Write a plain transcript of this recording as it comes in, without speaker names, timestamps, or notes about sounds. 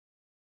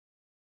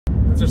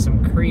Those are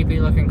some creepy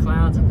looking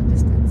clouds in the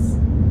distance.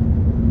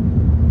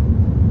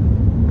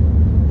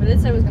 But it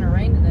said it was gonna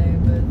rain today,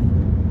 but...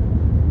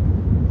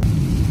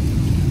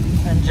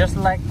 And just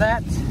like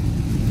that,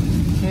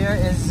 here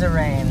is the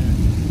rain.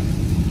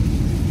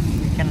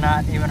 We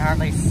cannot even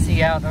hardly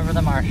see out over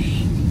the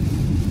marsh.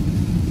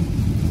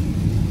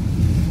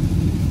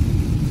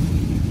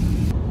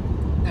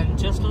 And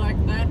just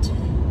like that,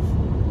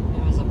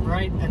 it was a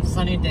bright and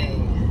sunny day.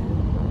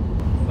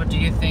 What do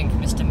you think,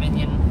 Mr.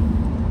 Minion?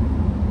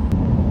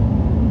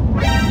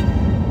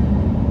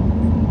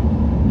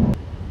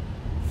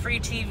 Free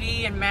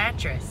TV and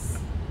mattress.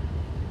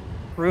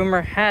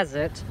 Rumor has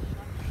it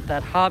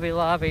that Hobby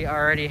Lobby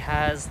already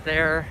has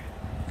their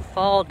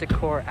fall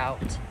decor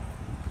out.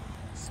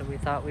 So we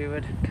thought we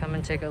would come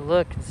and take a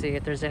look and see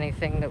if there's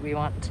anything that we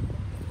want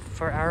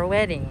for our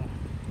wedding.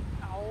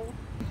 Oh.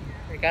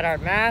 We got our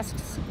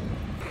masks.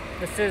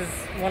 This is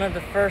one of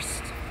the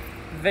first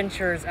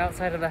ventures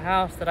outside of the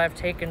house that I've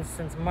taken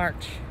since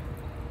March.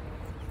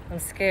 I'm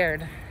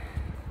scared.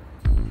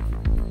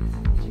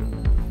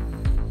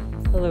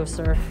 Hello,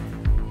 sir.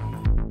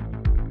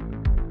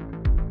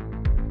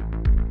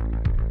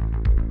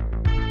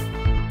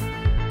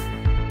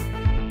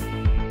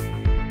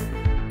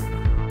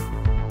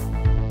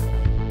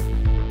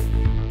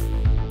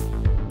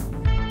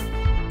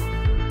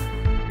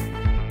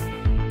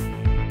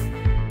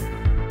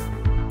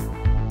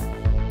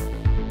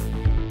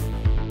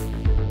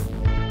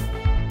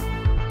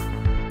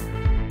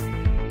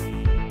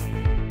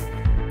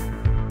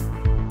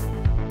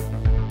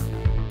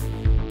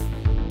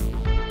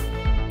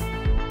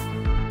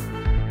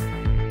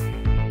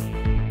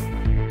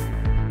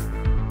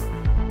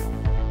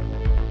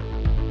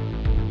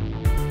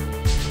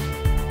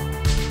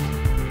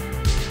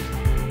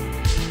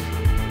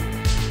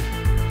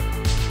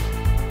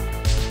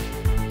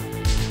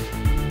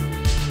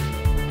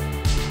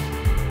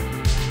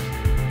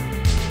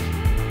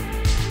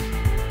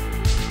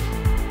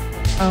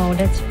 Oh,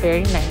 that's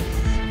very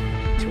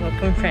nice. To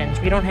welcome friends.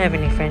 We don't have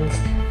any friends.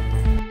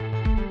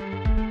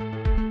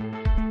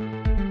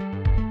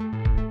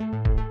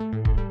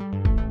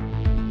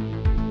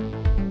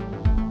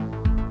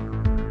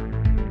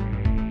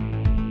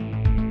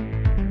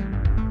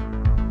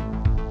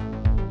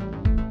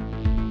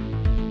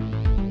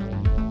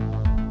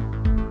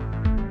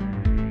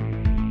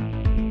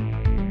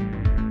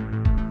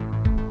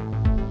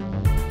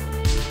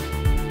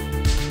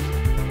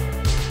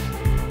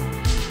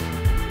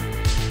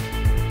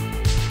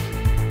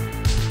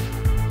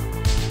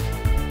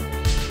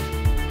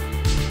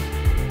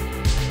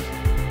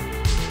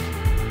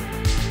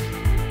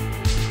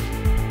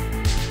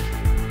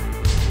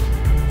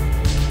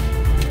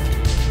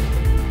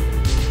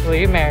 Will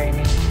you marry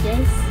me?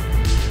 Yes.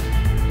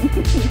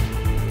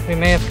 We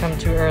may have come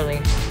too early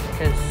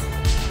because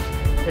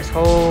this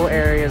whole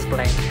area is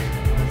blank.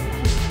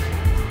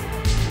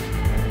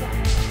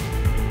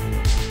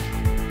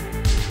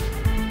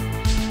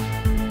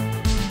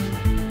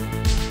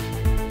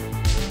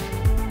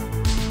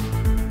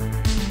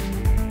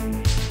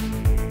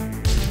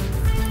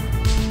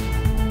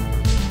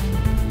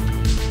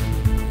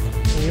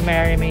 Will you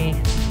marry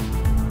me?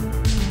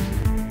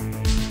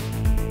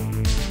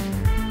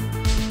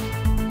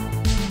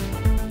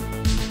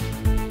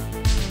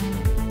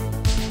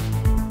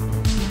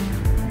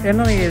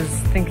 Emily is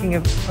thinking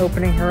of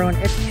opening her own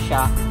Etsy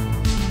shop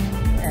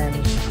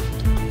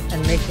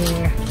and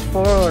making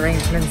floral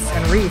arrangements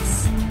and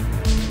wreaths.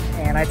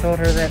 And I told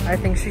her that I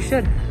think she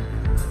should.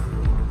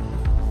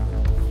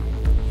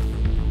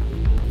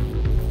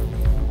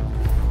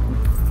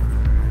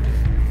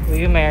 Will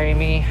you marry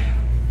me?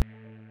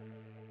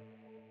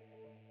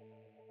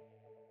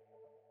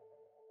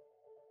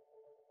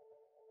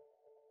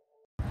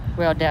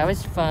 Well, that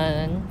was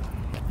fun.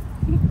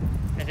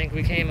 I think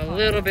we came a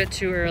little bit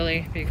too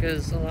early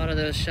because a lot of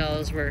those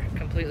shelves were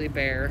completely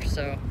bare,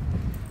 so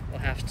we'll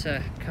have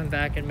to come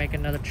back and make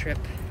another trip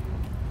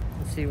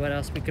and see what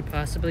else we could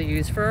possibly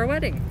use for our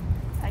wedding.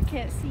 I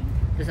can't see.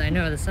 I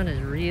know, the sun is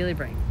really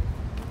bright.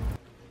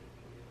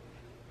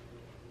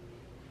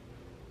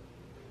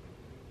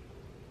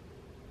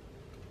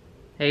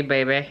 Hey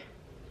baby,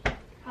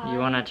 Hi. You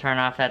want to turn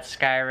off that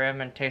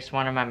Skyrim and taste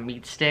one of my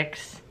meat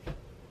sticks?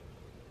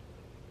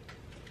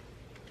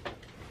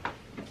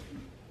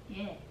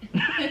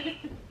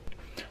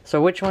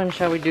 So which one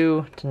shall we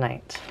do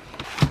tonight?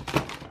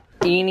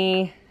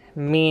 Eeny,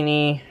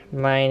 meeny,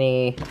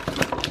 miny.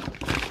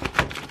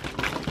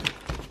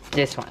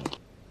 This one.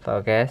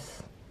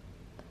 Focus.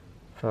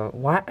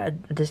 Why?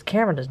 This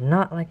camera does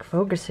not like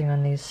focusing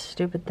on these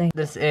stupid things.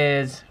 This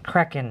is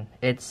Kraken.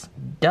 It's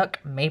duck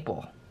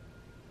maple.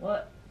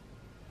 What?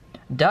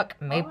 Duck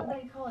maple. Why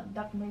would they call it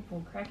duck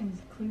maple? Kraken's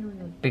clearly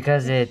like...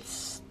 Because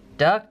it's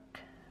duck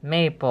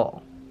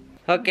maple.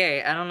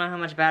 Okay, I don't know how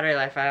much battery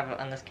life I have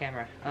on this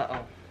camera.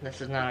 Uh-oh. This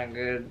is not a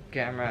good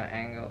camera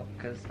angle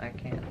because I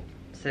can't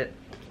sit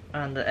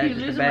on the edge of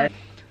the bed.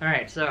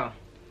 Alright, so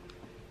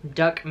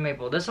duck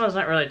maple. This one's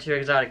not really too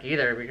exotic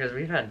either because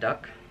we've had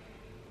duck.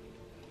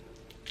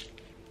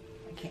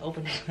 I can't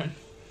open this one.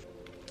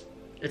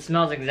 It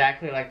smells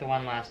exactly like the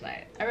one last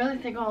night. I really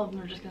think all of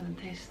them are just gonna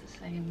taste the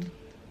same.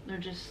 They're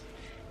just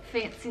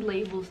fancy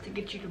labels to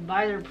get you to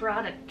buy their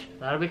product.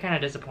 That'll be kind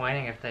of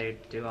disappointing if they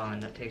do all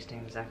end up tasting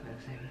exactly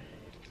the same.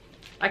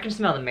 I can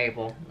smell the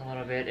maple a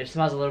little bit. It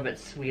smells a little bit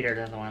sweeter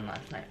than the one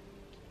last night.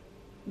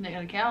 They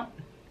gotta count?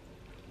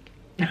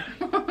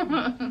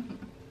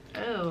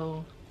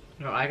 Oh.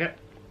 You don't like it?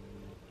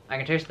 I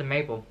can taste the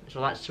maple. It's a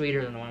lot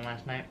sweeter than the one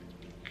last night.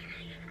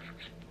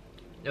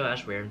 Oh,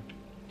 that's weird.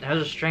 It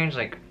has a strange,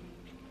 like...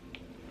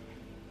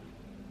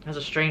 It has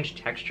a strange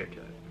texture to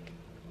it.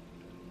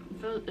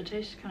 It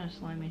tastes kind of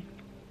slimy.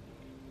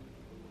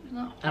 It's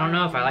not I don't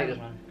know if I like horrible. this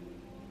one.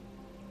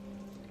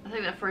 I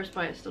think that first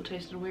bite still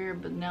tasted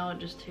weird, but now it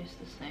just tastes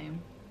the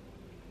same.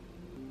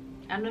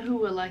 I know who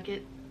would like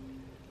it.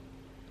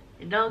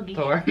 A doggy.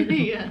 Thor.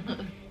 Yeah.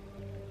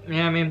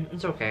 Yeah, I mean,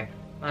 it's okay.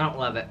 I don't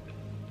love it.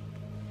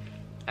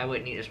 I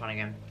wouldn't eat this one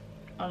again.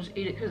 I'll just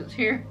eat it because it's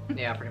here.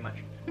 Yeah, pretty much.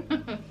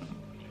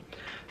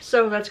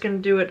 So that's gonna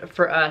do it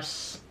for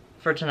us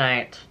for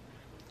tonight.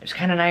 It was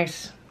kind of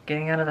nice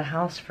getting out of the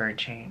house for a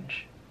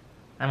change.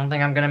 I don't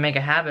think I'm gonna make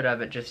a habit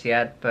of it just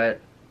yet, but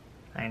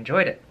I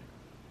enjoyed it.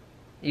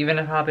 Even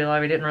if Hobby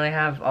Lobby didn't really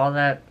have all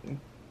that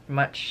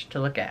much to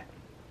look at.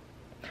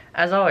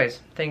 As always,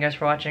 thank you guys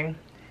for watching,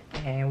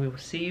 and we will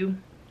see you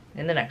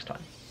in the next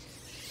one.